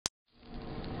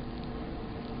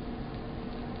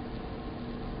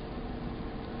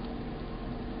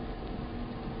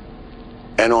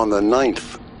And on the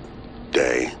 9th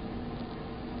day,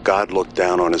 God looked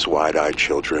down on his wide-eyed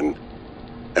children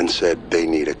and said they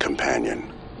need a companion.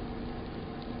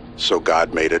 So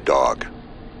God made a dog.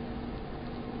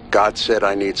 God said,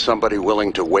 I need somebody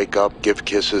willing to wake up, give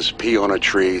kisses, pee on a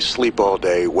tree, sleep all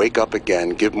day, wake up again,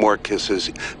 give more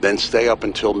kisses, then stay up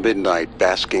until midnight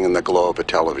basking in the glow of a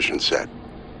television set.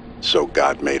 So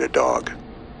God made a dog.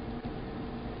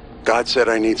 God said,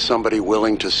 I need somebody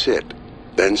willing to sit,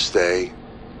 then stay,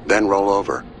 then roll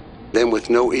over, then with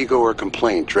no ego or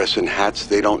complaint dress in hats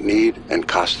they don't need and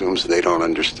costumes they don't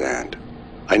understand.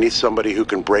 I need somebody who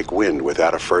can break wind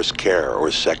without a first care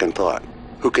or second thought,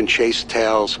 who can chase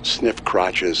tails, sniff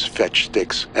crotches, fetch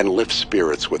sticks, and lift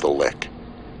spirits with a lick.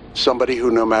 Somebody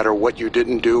who, no matter what you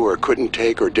didn't do or couldn't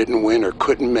take or didn't win or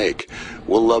couldn't make,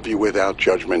 will love you without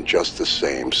judgment just the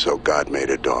same. So God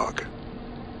made a dog.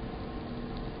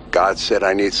 God said,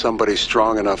 I need somebody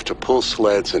strong enough to pull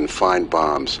sleds and find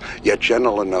bombs, yet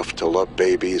gentle enough to love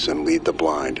babies and lead the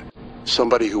blind.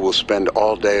 Somebody who will spend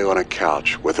all day on a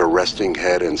couch with a resting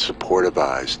head and supportive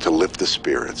eyes to lift the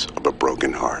spirits of a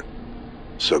broken heart.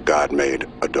 So God made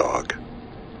a dog.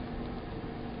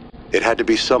 It had to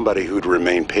be somebody who'd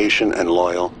remain patient and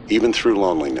loyal, even through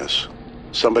loneliness.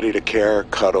 Somebody to care,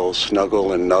 cuddle,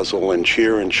 snuggle and nuzzle and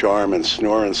cheer and charm and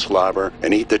snore and slobber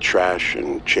and eat the trash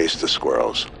and chase the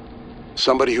squirrels.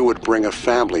 Somebody who would bring a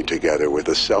family together with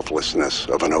the selflessness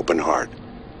of an open heart.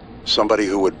 Somebody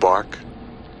who would bark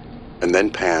and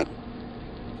then pant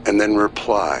and then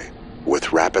reply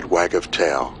with rapid wag of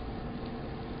tail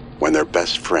when their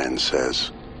best friend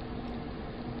says,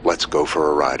 let's go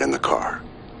for a ride in the car.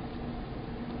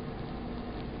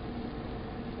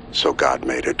 So God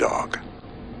made a dog.